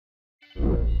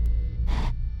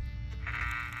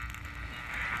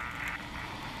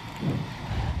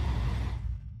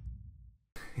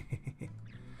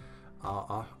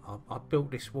I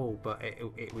built this wall, but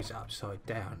it was upside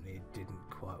down. It didn't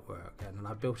quite work, and then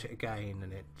I built it again,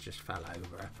 and it just fell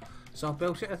over. So I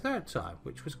built it a third time,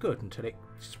 which was good until it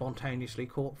spontaneously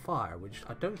caught fire, which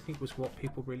I don't think was what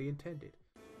people really intended.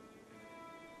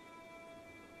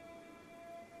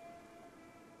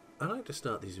 I like to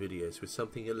start these videos with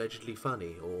something allegedly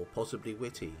funny or possibly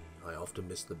witty. I often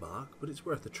miss the mark, but it's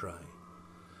worth a try.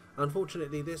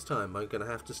 Unfortunately, this time I'm going to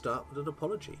have to start with an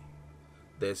apology.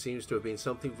 There seems to have been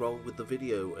something wrong with the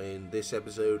video in this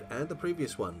episode and the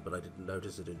previous one, but I didn't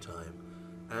notice it in time.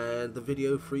 And the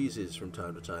video freezes from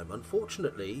time to time.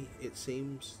 Unfortunately, it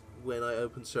seems when I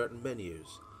open certain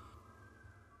menus.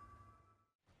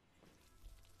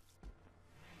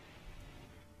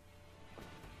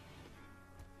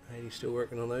 Are you still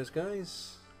working on those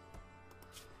guys?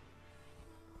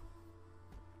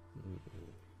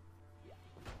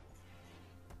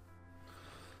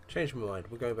 Change my mind.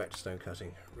 We're going back to stone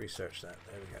cutting. Research that.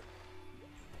 There we go.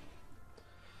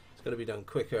 It's going to be done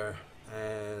quicker,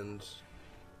 and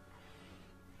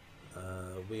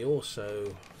we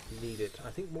also need it,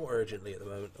 I think, more urgently at the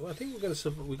moment. Well, I think we're going to.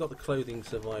 We've got the clothing to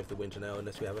survive the winter now,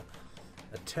 unless we have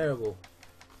a terrible,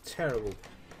 terrible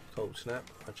cold snap,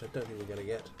 which I don't think we're going to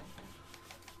get.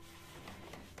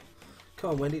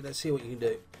 Come on, Wendy, let's see what you can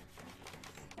do.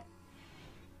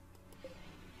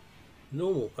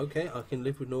 Normal. Okay, I can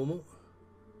live with normal.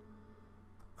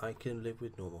 I can live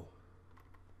with normal.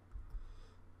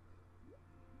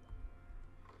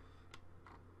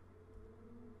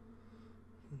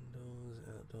 Indoors,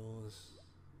 outdoors.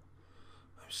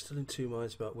 I'm still in two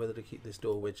minds about whether to keep this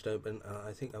door wedged open.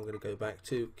 I think I'm going to go back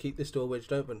to keep this door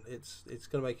wedged open. It's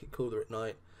going to make it cooler at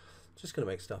night. Just going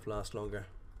to make stuff last longer.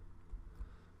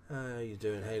 How you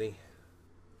doing, Haley?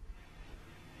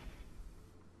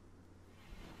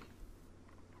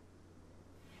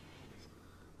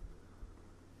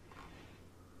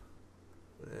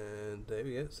 And there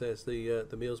we go. So there's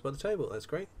the meals by the table. That's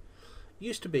great.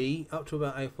 Used to be up to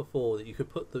about April 4 that you could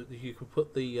put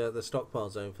the stockpile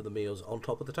zone for the meals on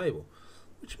top of the table,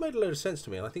 which made a load of sense to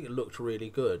me, and I think it looked really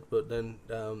good. But then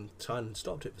Tynan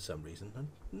stopped it for some reason. I have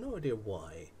no idea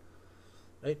why.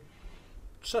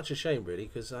 Such a shame, really,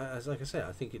 because like I said,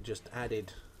 I think it just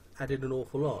added an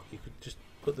awful lot. You could just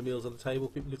put the meals on the table.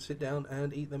 People could sit down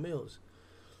and eat their meals.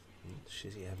 And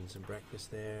Shizzy having some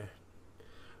breakfast there.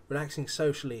 Relaxing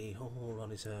socially, all on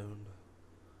his own.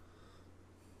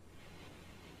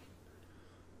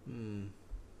 I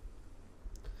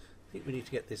think we need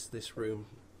to get this room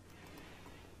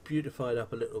beautified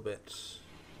up a little bit,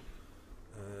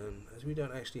 as we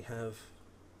don't actually have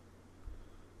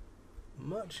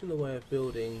much in the way of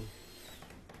building.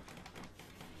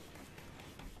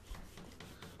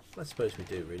 I suppose we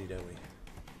do, really, don't we?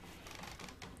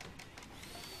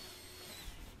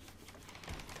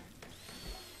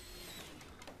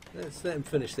 Let's let him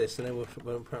finish this, and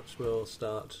then perhaps we'll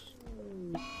start.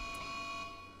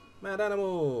 Mad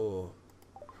animal!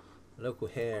 The local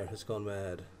hare has gone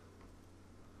mad.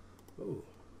 Ooh.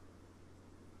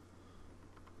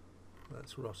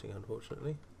 That's rotting,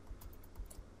 unfortunately.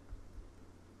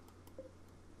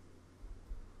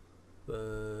 But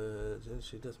it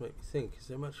actually does make me think, is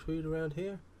there much food around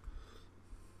here?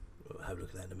 We'll have a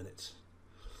look at that in a minute.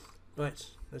 Right,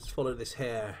 let's follow this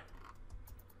hare.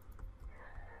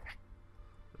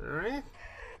 Alright.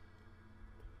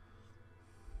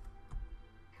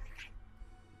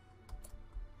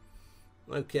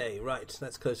 Okay, right,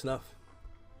 that's close enough.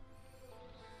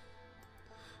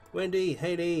 Wendy,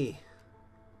 Haley,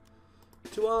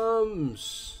 to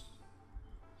arms.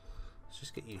 Let's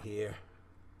just get you here.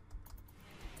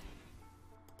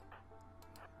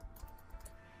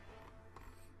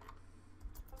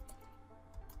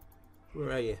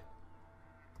 Where are you?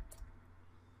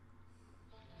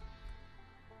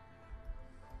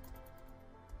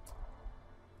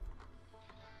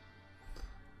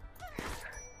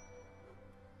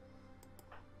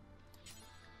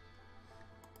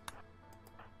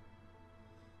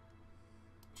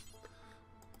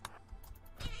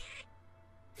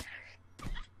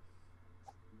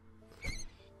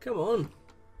 Come on.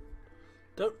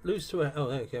 Don't lose to a... Oh,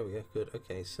 there we go. Good.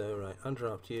 Okay, so, right.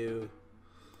 Undraft you.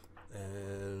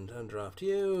 And undraft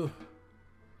you.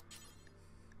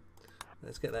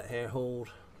 Let's get that hair hauled.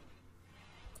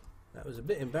 That was a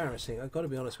bit embarrassing, I've got to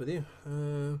be honest with you.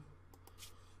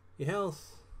 Your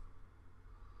health.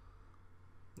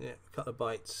 Yeah, a couple of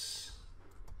bites.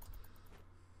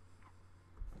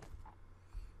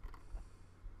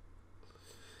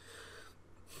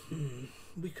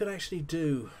 We could actually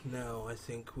do now, I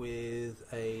think, with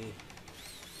a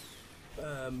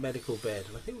medical bed,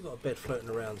 and I think we've got a bed floating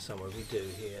around somewhere. We do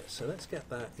here, so let's get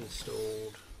that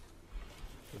installed.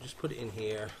 We'll just put it in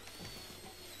here,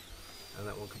 and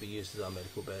that one could be used as our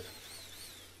medical bed.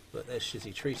 But there's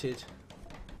Shizzy treated.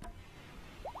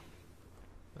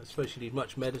 I suppose you need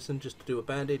much medicine just to do a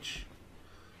bandage.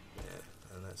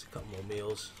 Yeah, and that's a couple more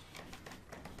meals.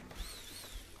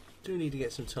 Do need to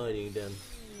get some tidying done.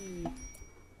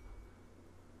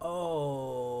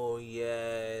 Oh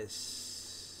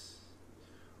yes.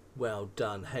 Well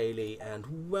done, Haley,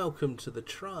 and welcome to the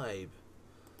tribe.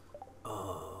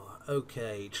 Oh,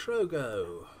 okay,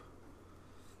 Trogo,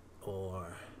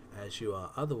 or as you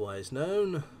are otherwise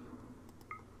known.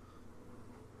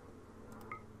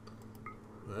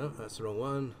 No, that's the wrong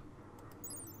one.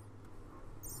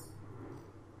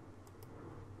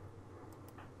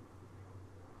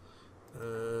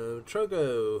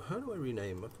 Trogo, how do I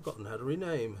rename? I've forgotten how to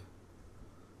rename.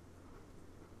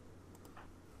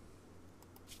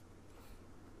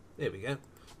 There we go.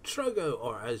 Trogo,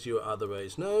 or as you are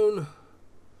otherwise known.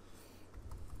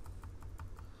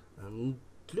 I'm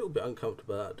a little bit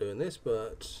uncomfortable about doing this,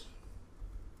 but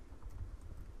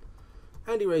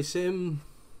Andy Ray Sim,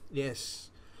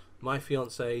 yes, my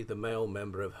fiance, the male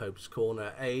member of Hope's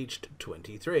Corner, aged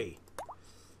 23.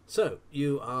 So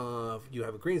you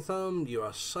have a green thumb, you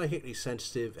are psychically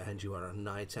sensitive, and you are a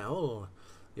night owl.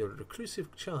 You're a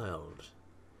reclusive child.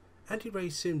 Andy Ray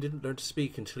Sim didn't learn to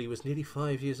speak until he was nearly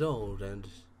 5 years old, and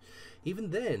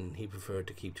even then he preferred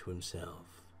to keep to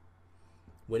himself.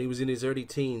 When he was in his early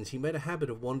teens, he made a habit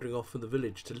of wandering off from the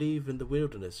village to live in the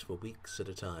wilderness for weeks at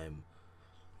a time.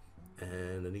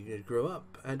 And then he grew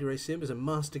up. Andy Ray Sim is a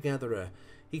master gatherer.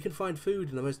 He can find food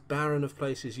in the most barren of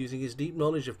places using his deep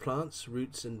knowledge of plants,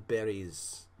 roots and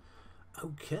berries.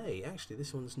 Okay, actually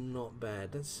this one's not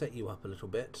bad. Let's set you up a little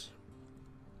bit.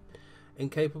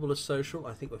 Incapable of social,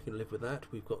 I think we can live with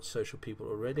that. We've got social people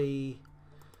already.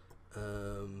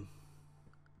 Good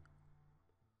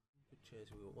chairs,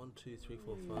 we've got 1, 2, 3,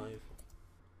 4, 5.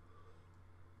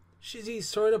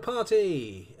 Shizzy's throwing a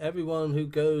party! Everyone who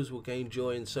goes will gain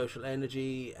joy and social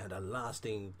energy and a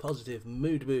lasting positive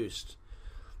mood boost.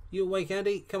 You awake,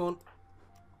 Andy? Come on.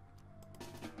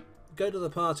 Go to the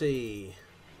party.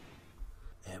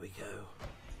 There we go.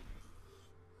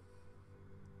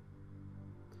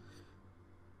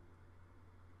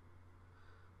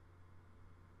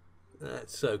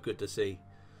 That's so good to see.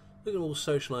 Look at them all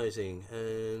socialising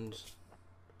and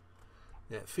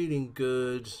yeah, feeling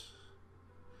good.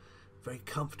 Very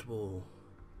comfortable.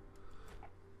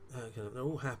 They're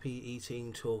all happy,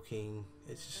 eating, talking.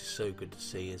 It's just so good to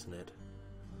see, isn't it?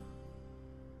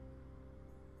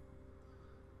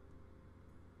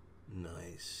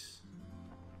 Nice.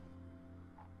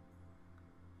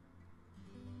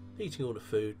 Eating all the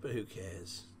food, but who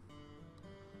cares?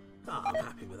 Ah, I'm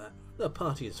happy with that. The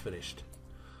party is finished.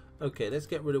 Okay, let's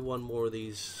get rid of one more of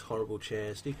these horrible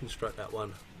chairs. Deconstruct that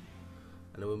one.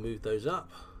 And then we'll move those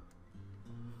up.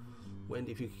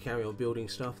 Wendy, if you could carry on building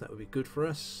stuff, that would be good for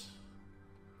us.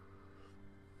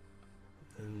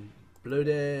 And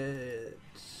Blodet,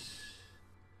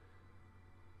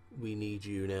 we need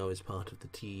you now as part of the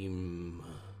team.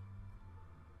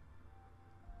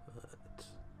 But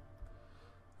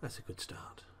that's a good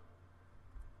start.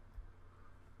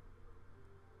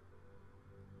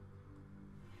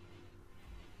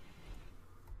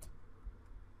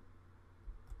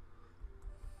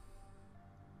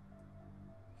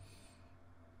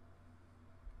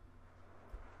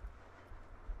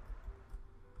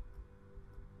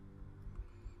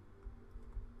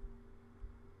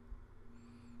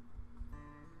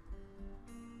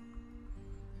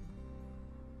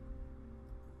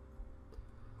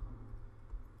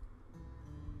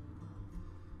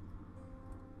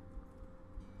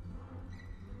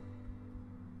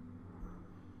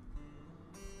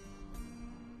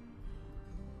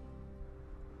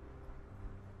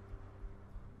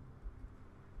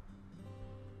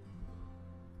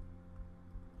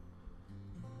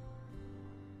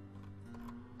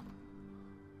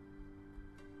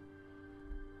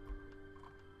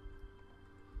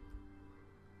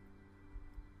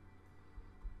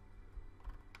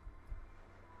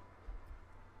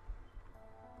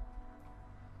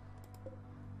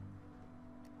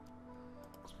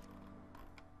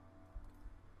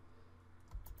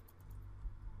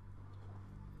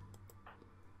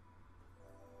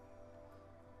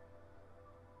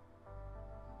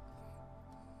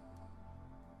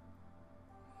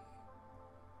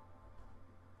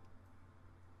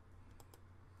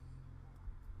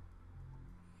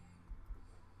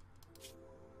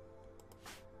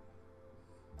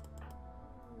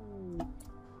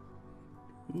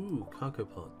 Ooh, cargo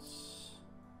pods.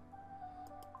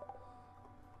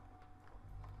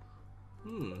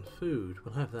 Food.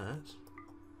 We'll have that.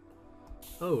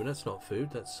 Oh, that's not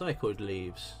food. That's psychoid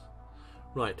leaves.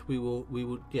 Right, we will,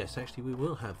 yes, actually we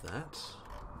will have that.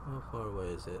 How far away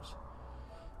is it?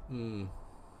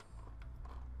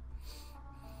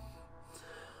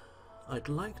 I'd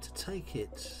like to take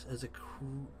it as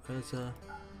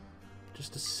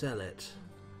just to sell it.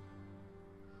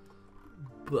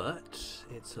 But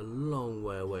it's a long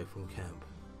way away from camp.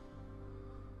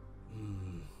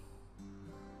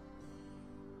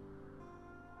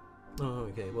 Oh,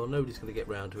 okay. Well, nobody's going to get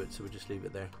round to it, so we'll just leave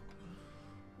it there.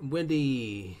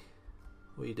 Wendy,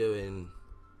 what are you doing?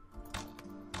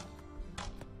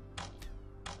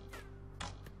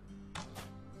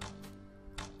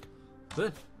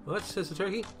 What? What? Says the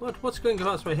turkey. What? What's going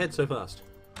past my head so fast?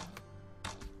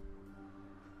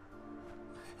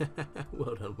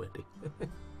 Well done, Wendy.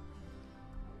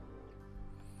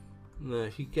 Now,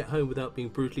 if you get home without being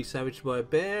brutally savaged by a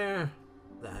bear,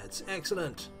 that's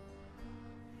excellent.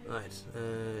 Right,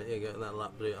 here you go. That'll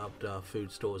up our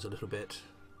food stores a little bit.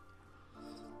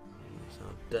 It's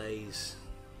our days.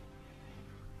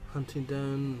 Hunting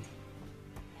done.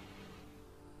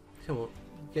 Come on,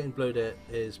 getting Blodet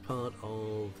is part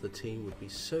of the team. Would be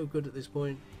so good at this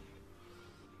point.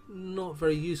 Not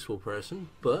very useful person,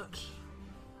 but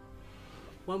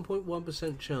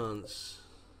 1.1% chance.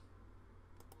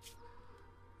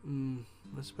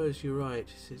 I suppose you're right.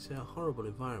 It's a horrible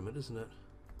environment, isn't it?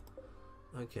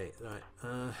 Okay, right.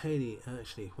 Haley,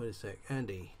 actually, wait a sec.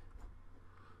 Andy,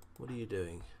 what are you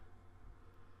doing?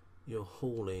 You're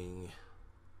hauling.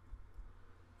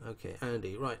 Okay,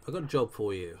 Andy, right. I've got a job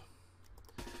for you.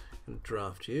 I'm going to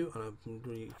draft you, and I'm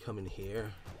going to come in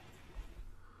here.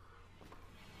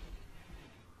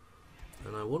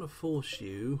 And I want to force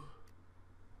you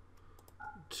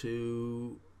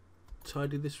to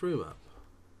tidy this room up.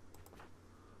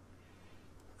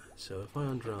 So if I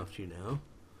undraft you now,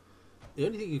 the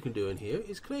only thing you can do in here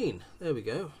is clean. There we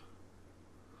go.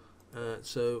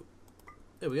 So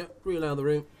there we go. Reallow the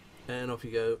room, and off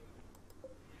you go.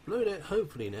 Load it.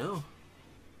 Hopefully now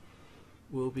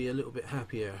we'll be a little bit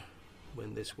happier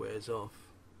when this wears off.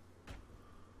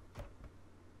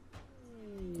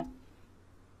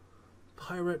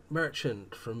 Pirate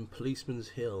merchant from Policeman's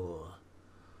Hill.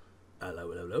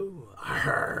 Hello, hello, hello.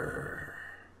 Arrgh.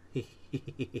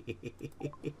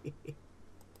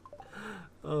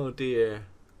 Oh dear.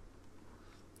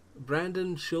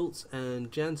 Brandon, Schultz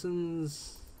and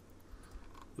Jansen's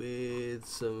with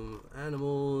some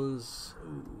animals.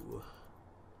 Ooh.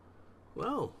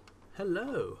 Well,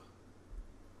 hello.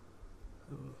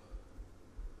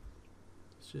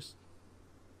 It's just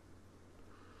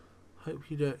hope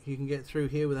you can get through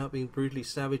here without being brutally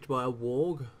savaged by a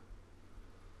warg.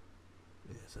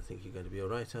 Yes, I think you're going to be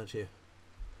alright, aren't you?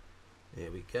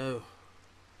 There we go.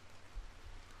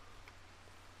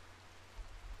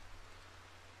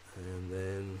 And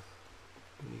then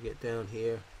when you get down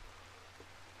here,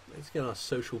 let's get our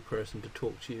social person to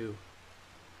talk to you.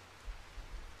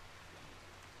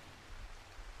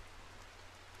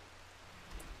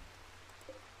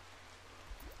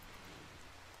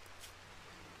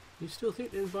 You still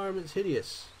think the environment's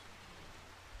hideous?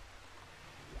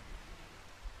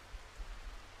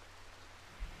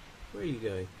 Where are you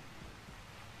going?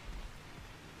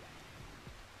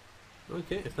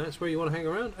 Okay, if that's where you want to hang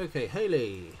around. Okay,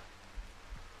 Haley.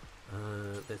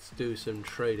 Let's do some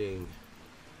trading.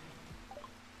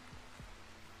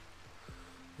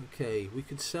 Okay, we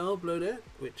could sell Blodet,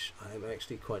 which I'm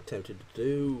actually quite tempted to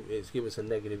do. It's give us a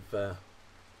negative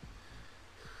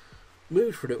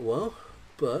mood for a little while,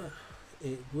 but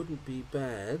it wouldn't be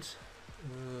bad.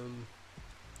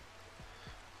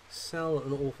 Sell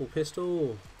an awful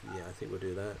pistol. Yeah, I think we'll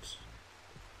do that.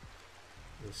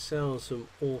 We'll sell some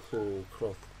awful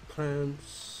cloth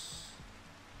plants.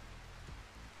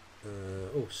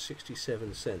 Oh,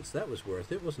 67 cents. That was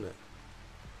worth it, wasn't it?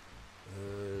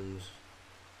 And I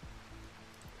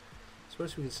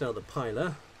suppose we can sell the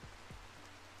piler.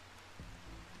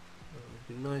 It would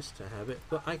be nice to have it,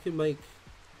 but I can make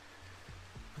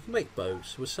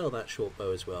bows. We'll sell that short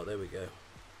bow as well. There we go.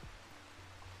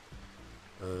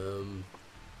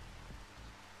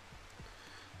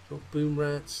 Want boom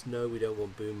rats? No, we don't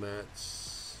want boom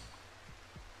rats.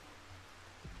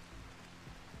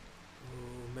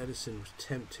 Oh, medicine was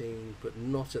tempting, but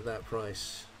not at that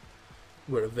price.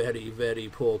 We're a very, very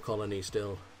poor colony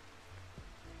still.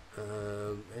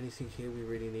 Anything here we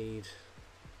really need?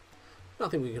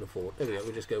 Nothing we can afford. There we go,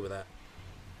 we'll just go with that.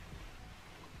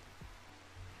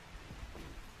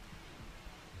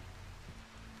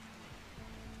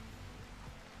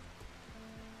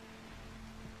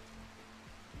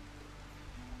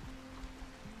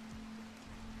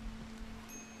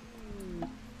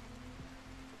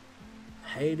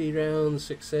 80 rounds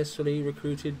successfully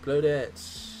recruited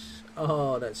Blodettes.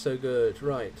 Oh, that's so good.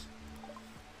 Right.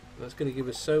 That's going to give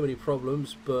us so many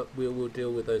problems, but we will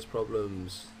deal with those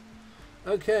problems.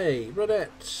 Okay,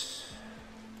 Brodette.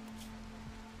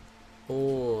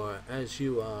 Or, as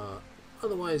you are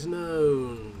otherwise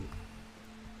known,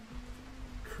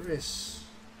 Chris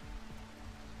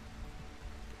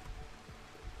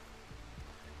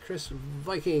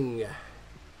Viking.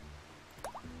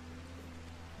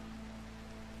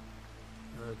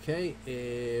 Okay,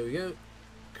 here we go.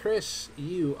 Chris,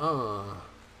 you are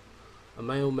a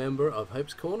male member of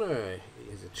Hope's Corner. He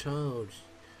is a child.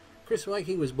 Chris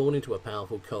Viking was born into a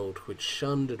powerful cult which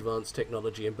shunned advanced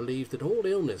technology and believed that all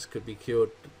illness could be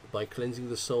cured by cleansing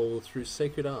the soul through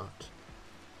sacred art.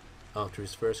 After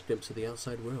his first glimpse of the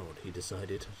outside world, he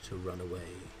decided to run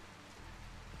away.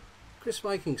 Chris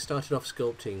Viking started off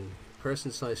sculpting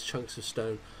person-sized chunks of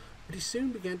stone, but he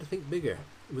soon began to think bigger.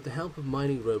 With the help of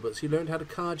mining robots, he learned how to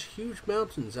carve huge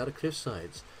mountains out of cliff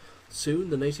sides. Soon,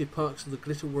 the native parks of the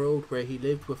glitter world where he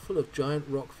lived were full of giant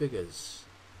rock figures.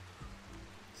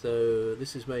 So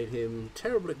this has made him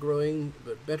terrible at growing,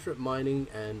 but better at mining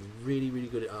and really, really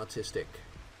good at artistic.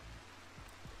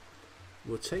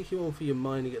 We'll take you on for your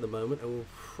mining at the moment, and we'll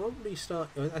probably start...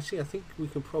 Actually, I think we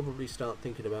can probably start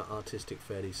thinking about artistic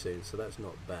fairly soon, so that's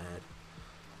not bad.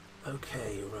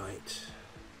 Okay, right.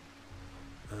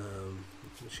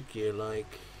 What's your gear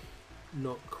like?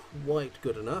 Not quite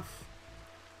good enough.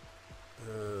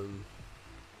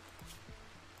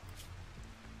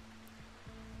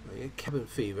 Cabin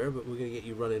fever, but we're going to get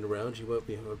you running around. You won't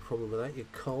be having a problem with that. You're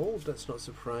cold, that's not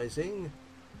surprising.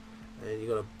 And you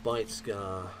got a bite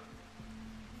scar.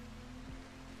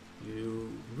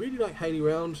 You really like Haley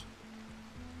Round,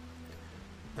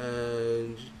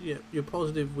 and yeah, you're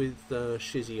positive with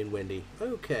Shizzy and Wendy.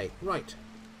 Okay, right.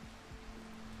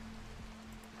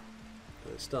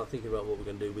 Let's start thinking about what we're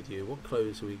going to do with you. What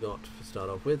clothes have we got to start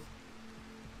off with?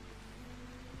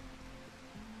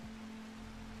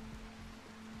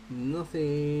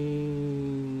 Nothing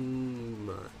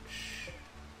much.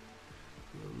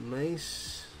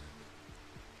 Mace.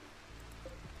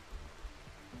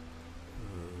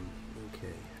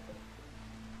 Okay.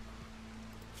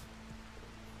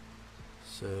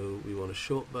 So we want a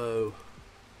short bow,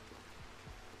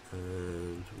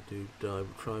 and we do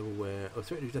tribal wear. I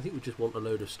think we just want a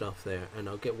load of stuff there, and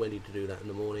I'll get Wendy to do that in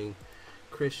the morning.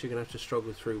 Chris, you're going to have to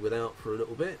struggle through without for a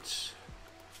little bit.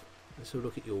 Let's have a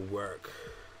look at your work.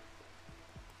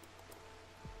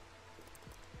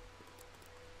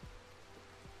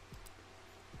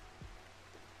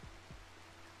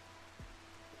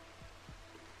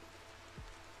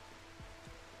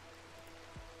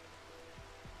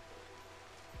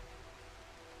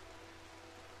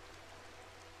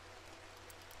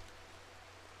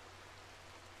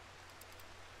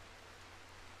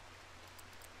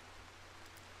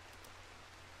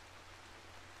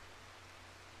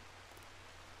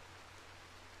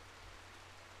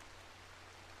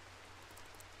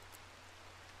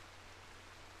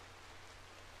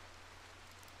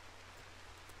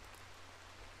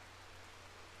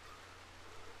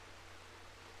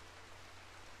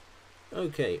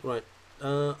 Okay, right.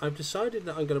 I've decided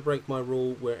that I'm going to break my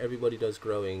rule where everybody does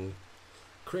growing.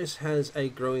 Chris has a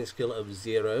growing skill of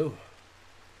 0,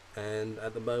 and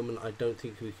at the moment I don't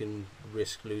think we can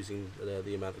risk losing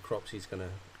the amount of crops he's going to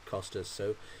cost us,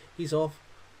 so he's off.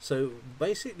 So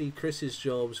basically Chris's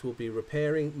jobs will be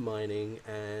repairing, mining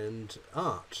and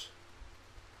art,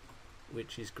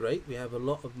 which is great. We have a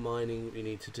lot of mining we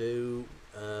need to do,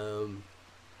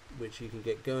 which you can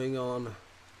get going on.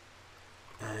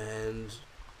 And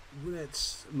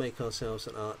let's make ourselves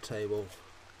an art table.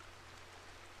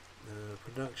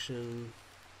 Production,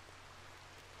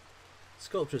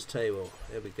 sculptures table,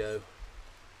 there we go.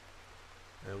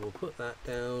 And we'll put that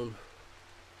down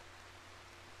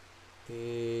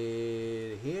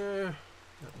in here.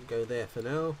 That can go there for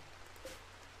now.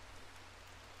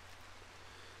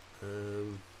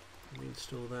 We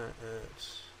install that at...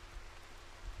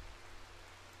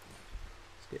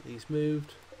 Let's get these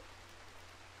moved.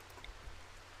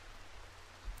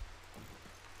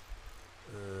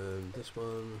 This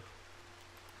one,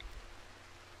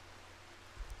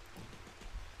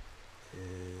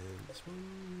 and this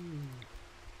one.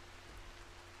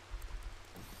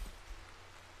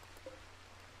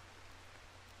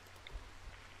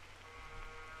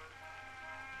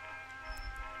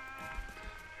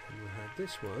 And we'll have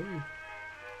this one.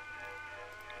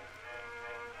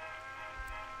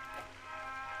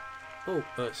 Oh,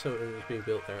 so it's being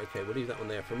built there. Okay, we'll leave that one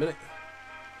there for a minute.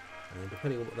 And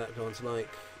depending on what that one's like,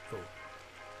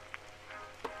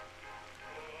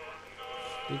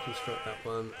 oh, deconstruct that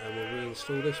one, and we'll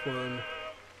reinstall this one.